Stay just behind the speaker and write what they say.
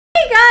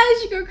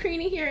guys, your girl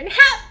Christina here, and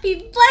happy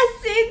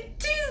blessed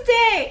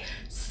Tuesday!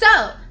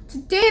 So,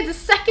 today is the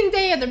second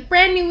day of the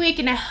brand new week,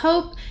 and I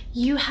hope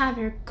you have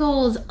your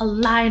goals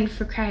aligned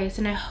for Christ,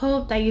 and I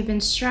hope that you've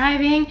been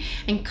striving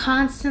and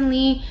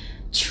constantly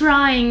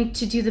trying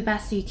to do the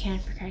best that you can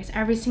for Christ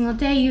every single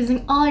day,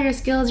 using all your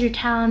skills, your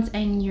talents,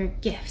 and your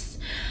gifts.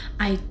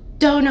 I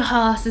don't know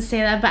how else to say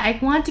that, but I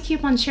want to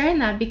keep on sharing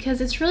that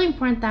because it's really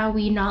important that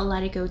we not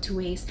let it go to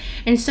waste.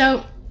 And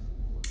so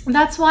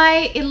that's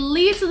why it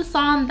leads to the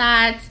song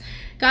that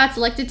got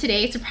selected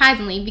today,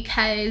 surprisingly,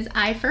 because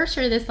I first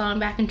heard this song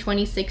back in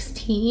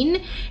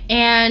 2016,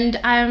 and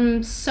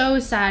I'm so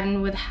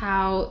saddened with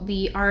how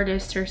the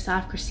artist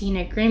herself,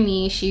 Christina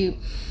Grimmie,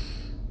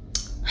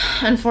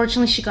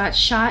 unfortunately she got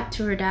shot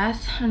to her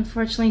death,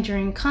 unfortunately,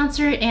 during a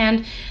concert,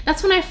 and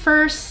that's when I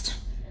first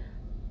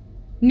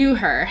knew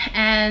her.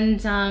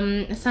 And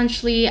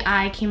essentially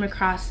I came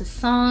across this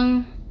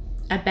song,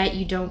 I Bet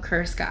You Don't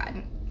Curse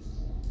God.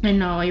 I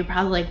know, you're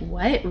probably like,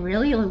 what?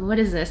 Really? Like, what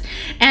is this?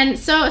 And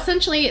so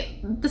essentially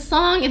the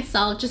song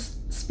itself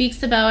just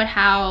speaks about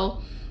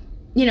how,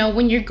 you know,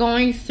 when you're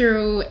going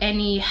through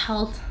any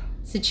health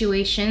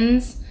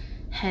situations,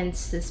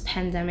 hence this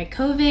pandemic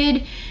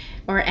COVID,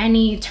 or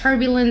any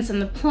turbulence in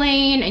the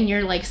plane, and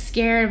you're like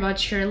scared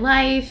about your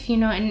life, you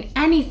know, and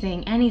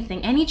anything,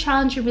 any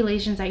trial and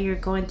tribulations that you're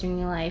going through in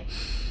your life,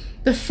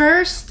 the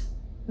first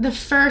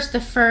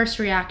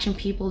reaction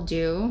people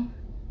do,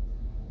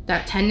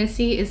 that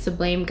tendency is to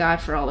blame God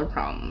for all their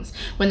problems.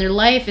 When their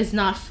life is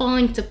not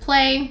falling into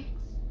play,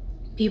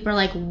 people are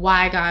like,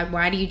 why God?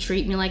 Why do you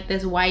treat me like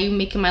this? Why are you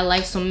making my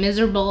life so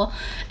miserable?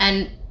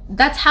 And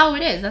that's how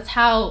it is. That's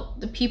how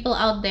the people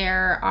out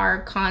there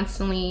are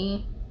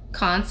constantly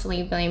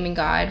blaming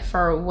God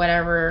for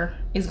whatever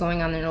is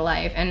going on in their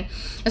life. And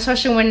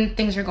especially when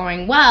things are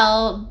going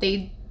well,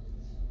 they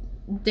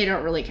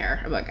don't really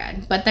care about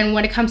God. But then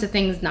when it comes to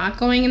things not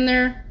going in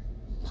their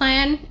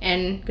plan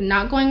and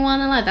not going well in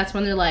their life, that's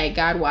when they're like,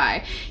 God,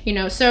 why? You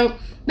know, so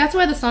that's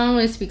why the song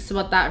really speaks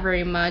about that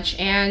very much.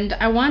 And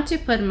I want to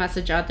put a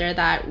message out there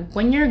that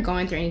when you're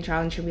going through any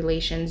trial and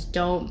tribulations,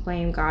 don't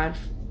blame God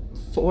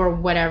for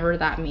whatever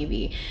that may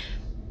be,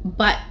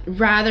 but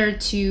rather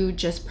to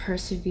just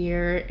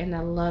persevere in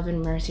that love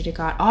and mercy to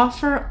God.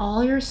 Offer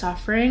all your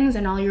sufferings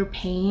and all your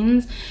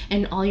pains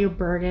and all your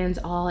burdens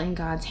all in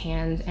God's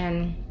hands,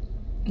 and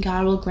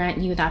God will grant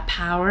you that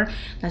power,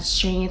 that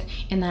strength,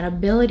 and that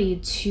ability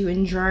to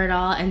endure it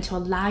all and to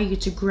allow you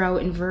to grow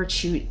in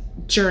virtue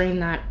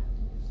during that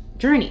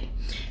journey,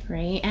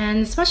 right? And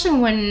especially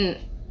when,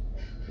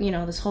 you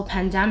know, this whole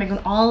pandemic, when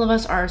all of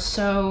us are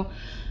so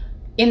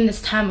in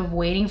this time of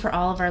waiting for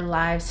all of our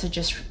lives to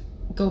just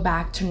go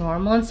back to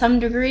normal in some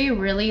degree,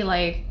 really,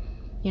 like,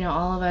 you know,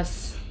 all of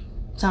us,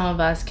 some of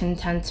us can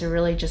tend to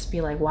really just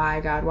be like, why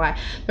God, why?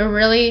 But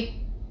really,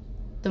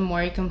 the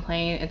more you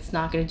complain, it's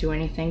not going to do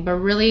anything. But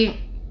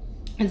really,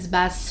 it's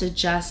best to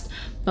just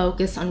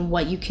focus on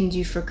what you can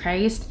do for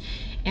Christ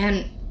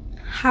and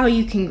how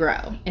you can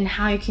grow, and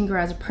how you can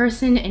grow as a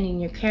person and in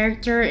your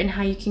character, and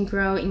how you can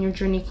grow in your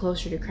journey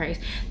closer to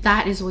Christ.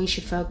 That is what you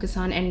should focus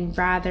on, and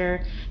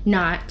rather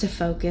not to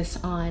focus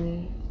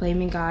on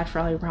blaming God for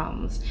all your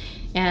problems.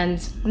 And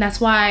that's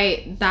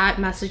why that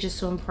message is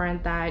so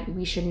important, that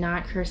we should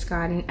not curse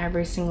God in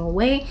every single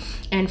way,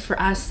 and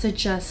for us to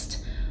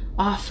just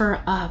offer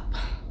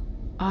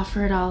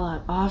it all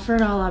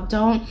up.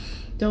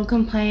 Don't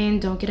complain,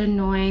 don't get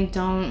annoyed,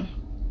 don't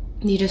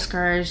be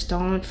discouraged,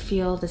 don't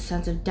feel the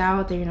sense of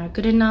doubt that you're not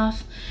good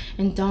enough,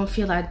 and don't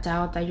feel that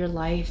doubt that your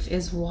life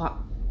is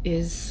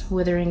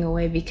withering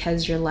away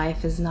because your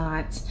life is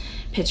not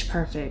pitch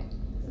perfect.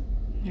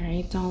 All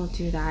right, don't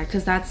do that,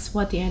 because that's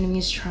what the enemy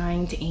is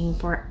trying to aim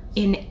for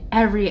in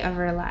every of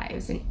our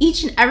lives, and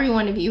each and every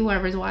one of you,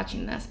 whoever's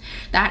watching this,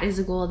 that is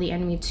the goal of the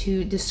enemy,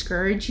 to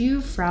discourage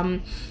you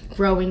from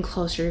growing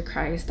closer to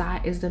Christ.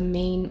 That is the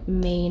main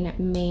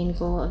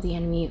goal of the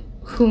enemy,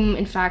 whom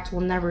in fact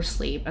will never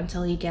sleep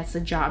until he gets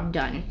the job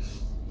done.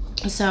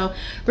 So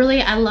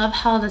really, I love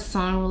how the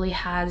song really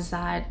has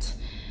that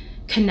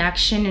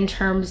connection in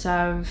terms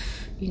of,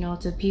 you know,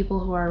 to people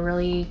who are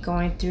really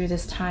going through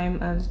this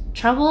time of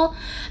trouble.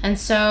 And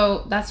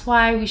so that's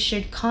why we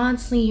should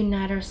constantly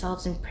unite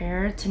ourselves in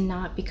prayer to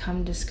not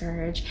become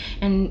discouraged,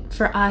 and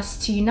for us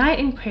to unite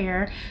in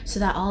prayer so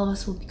that all of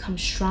us will become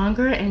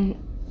stronger and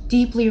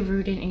deeply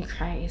rooted in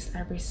Christ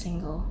every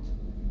single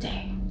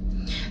day.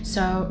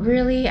 So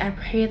really, I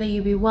pray that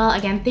you be well.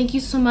 Again, thank you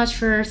so much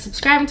for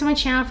subscribing to my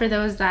channel, for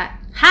those that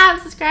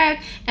have subscribed,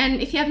 and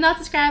if you have not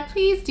subscribed,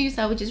 please do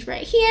so, which is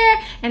right here,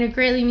 and it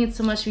greatly means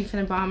so much to me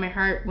from the bottom of my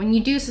heart. When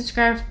you do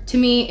subscribe to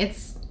me,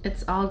 it's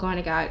all going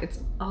to God, it's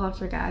all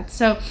for God.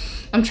 So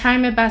I'm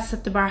trying my best to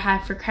set the bar high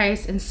for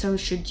Christ, and so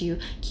should you.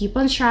 Keep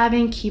on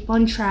striving, keep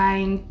on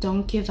trying,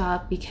 don't give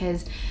up,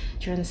 because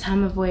during this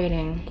time of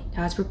waiting,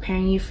 God's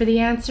preparing you for the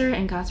answer,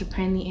 and God's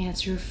preparing the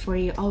answer for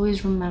you.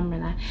 Always remember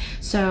that.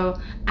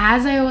 So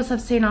as I always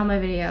have said in all my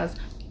videos,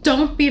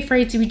 don't be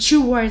afraid to be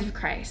true warriors for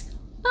Christ.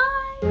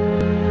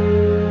 Bye.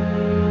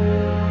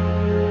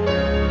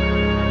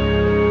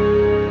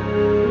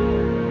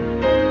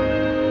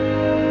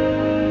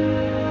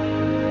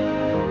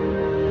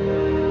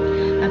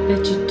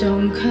 Bet you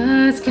don't,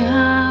 'cause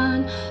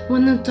God,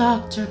 when the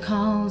doctor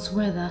calls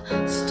with a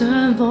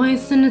stern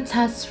voice and the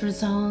test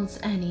results,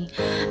 and he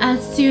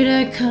asks you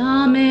to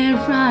come in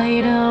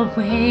right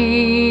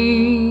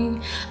away.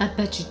 I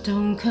bet you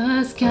don't,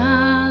 'cause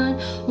God,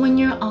 when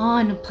you're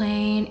on a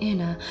plane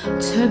in a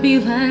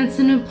turbulence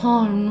and a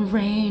pouring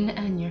rain,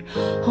 and you're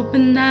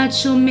hoping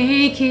that you'll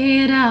make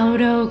it out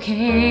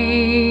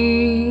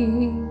okay.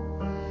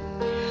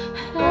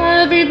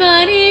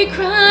 Everybody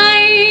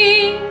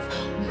cries,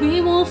 we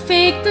won't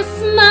fake the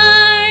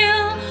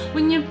smile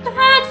when your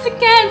back's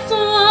against the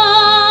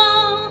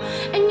wall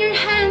and your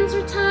hands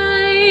are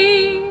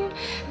tied.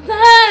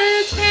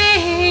 There's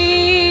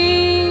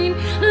pain,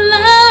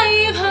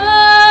 life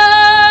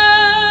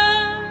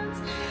hurts.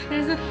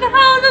 There's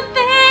 1,000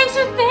 things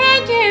you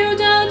think you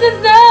don't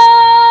deserve.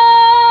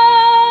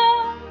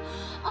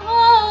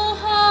 All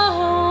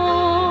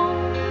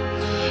hope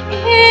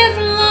is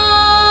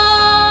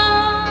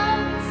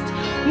lost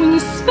when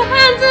you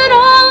spend it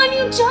all and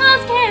you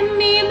just can't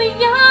meet the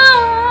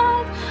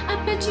odds. I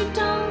bet you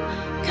don't,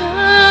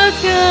 'cause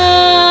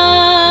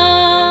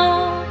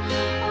God,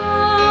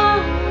 oh,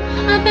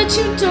 I bet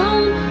you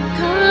don't,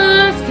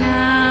 'cause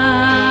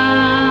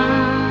God,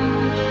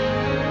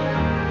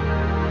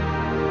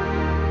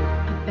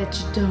 I bet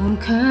you don't,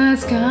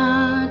 'cause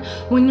God,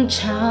 when your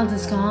child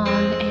is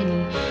gone and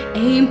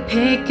he ain't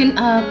picking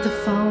up the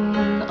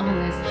phone on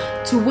this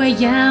 2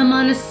 a.m.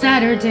 on a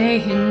Saturday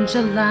in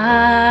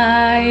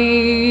July.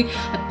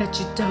 I bet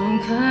you don't,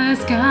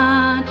 'cause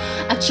God,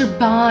 at your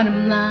bottom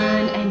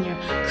line and your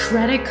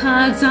credit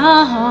cards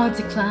all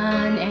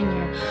decline, and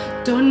you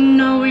don't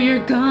know where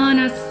you're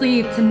gonna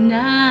sleep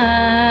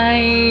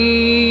tonight.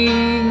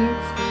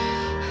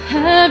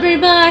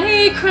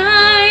 Everybody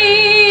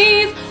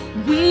cries,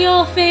 we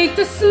all fake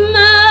the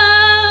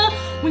smile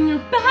when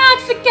your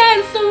back's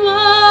against the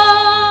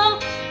wall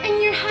and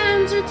your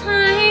hands are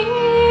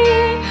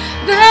tied.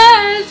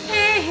 There's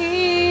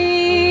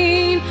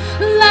pain,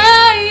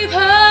 life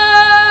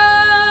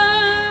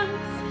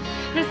hurts.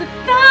 There's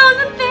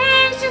 1,000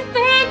 things you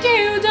think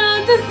you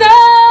don't deserve.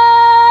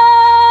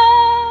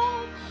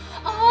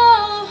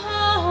 All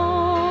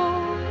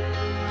hope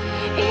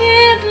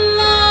is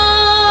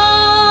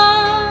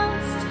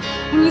lost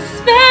when you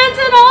spend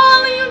it all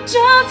and you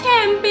just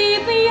can't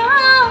beat the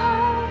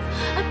odds.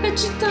 I bet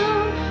you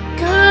don't,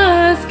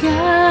 'cause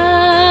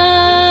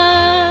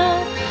God,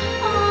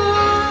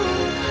 oh,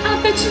 I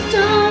bet you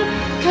don't,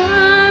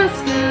 'cause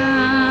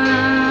God,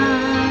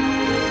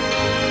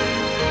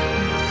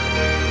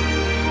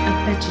 I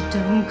bet you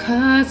don't,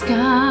 'cause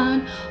God,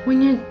 when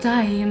you're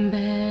dying in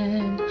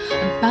bed,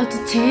 about to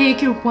take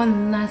your one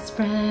last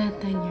breath,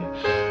 and you're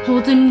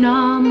holding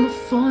on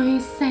before you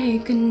say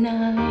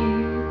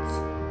goodnight.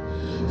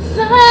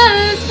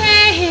 There's